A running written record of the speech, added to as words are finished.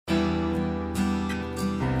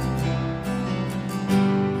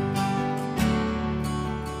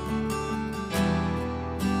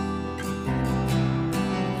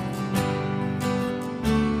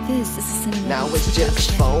Now it's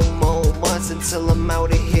just 4 more months until I'm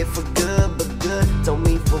out of here for good. But good don't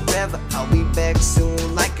mean forever, I'll be back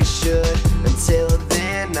soon like I should. Until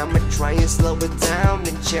then, I'ma try and slow it down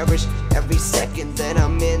and cherish every second that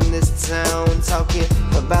I'm in this town. Talking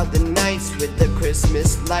about the nights with the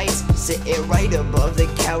Christmas lights, sitting right above the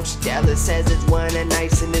couch. Dallas has its wine and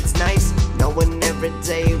ice, and it's nice knowing every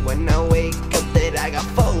day when I wake up that I got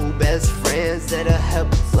 4 best friends that'll help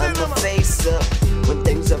light my face up when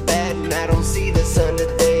things are bad and I don't see the sun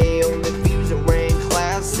today. Only views of rain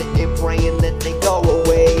clouds, sitting praying that they go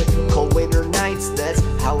away. Cold winter nights, that's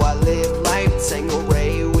how I live life.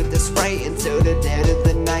 Tangeray with the Sprite until the dead of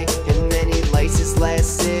the night. And many laces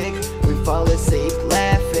last sick, we fall asleep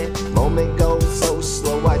laughing. Moment goes so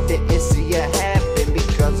slow, I didn't see it happen,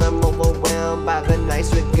 because I'm overwhelmed by the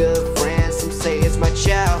nights with good friends. Some say it's my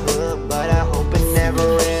childhood, but I hope it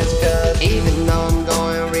never ends. Cause even though I'm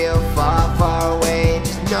going real far, far away,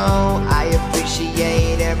 just know I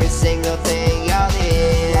appreciate every single thing y'all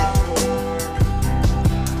did.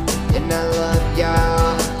 And I love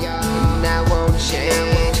y'all, and that won't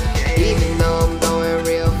change. Even though I'm going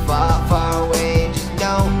real far, far away, just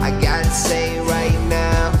know I gotta say right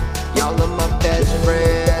now, y'all are my best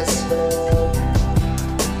friends.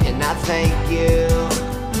 And I thank you,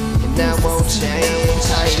 and that won't change.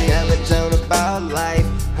 I ain't never down about life,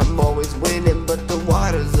 I'm always winning, but the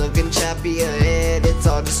water's looking choppy ahead. It's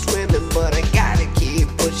all just swimming, but I gotta keep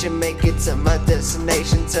pushing, make it to my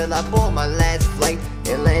destination till I board my last flight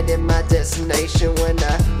and land in my destination. When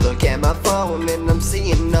I look at my phone and I'm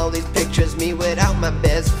seeing all these pictures, me without my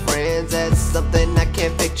best friends, that's something I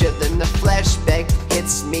can't picture. Then the flashback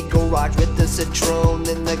hits me, garage with the Citron,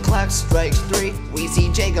 then the clock strikes 3. We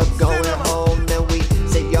see Jacob going home, then we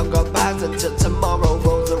say your goodbyes until tomorrow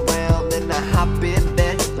rolls around. Then I hop in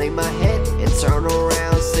bed, lay my head and turn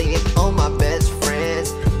around, seeing all my best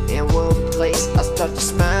friends in one place. I start to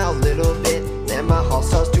smile a little bit, then my heart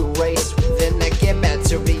starts to race. Then I get back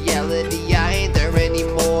to reality, I ain't there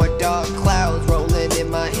anymore. Dark clouds rolling in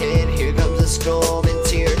my head, here comes a storm and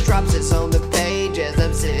teardrops is on the page as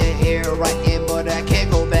I'm sitting here writing. But I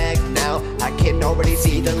can't go back now, I can already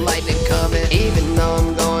see the lightning coming. Even though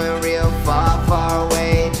I'm going real far, far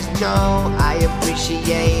away, just know I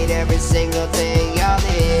appreciate every single thing y'all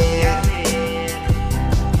did.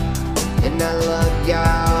 And I love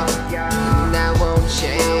y'all, and that won't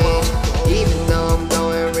change. Even though I'm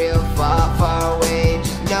going real far, far away,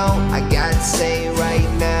 just know I gotta say right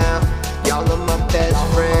now, y'all are my best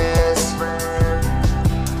friends.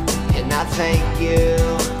 And I thank you,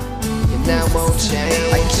 and that won't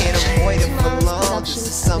change. I can't avoid it for long, this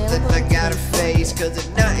is something I gotta face. Cause if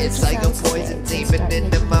not, it's like a poison deep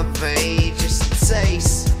into my veins. Just a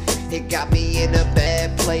taste, it got me in a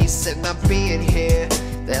bad place. And I'm being here,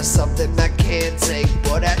 that's something I can't take,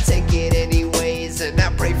 but I take it anyways. And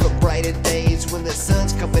I pray for brighter days when the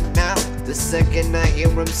sun's coming out. The second I hear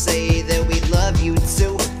him say that we love you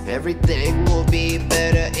too, everything will be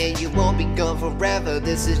better and you won't be gone forever.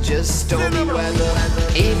 This is just stormy weather.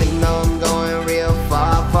 Even though I'm going real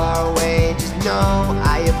far, far away, just know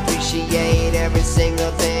I appreciate every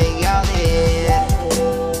single thing y'all did.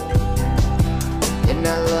 And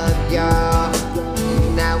I love y'all,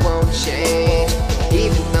 and that won't change.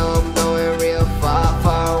 Even though I'm going real far,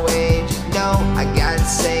 far away, just know I gotta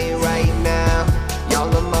say right now,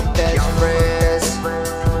 y'all are my best friends.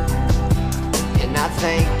 And I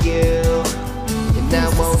thank you, and that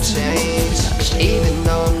won't change. Even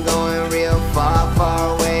though I'm going real far,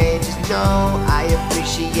 far away, just know I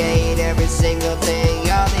appreciate every single thing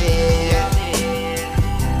y'all did.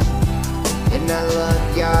 And I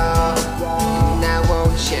love y'all, and that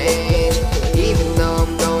won't change. Even though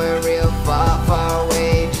I'm going real far, far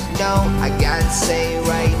away, just know I gotta say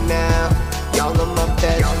right now, y'all are my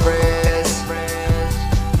best friends.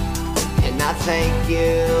 And I thank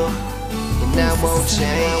you, and that won't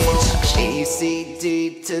change.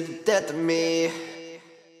 ECD to the death of me.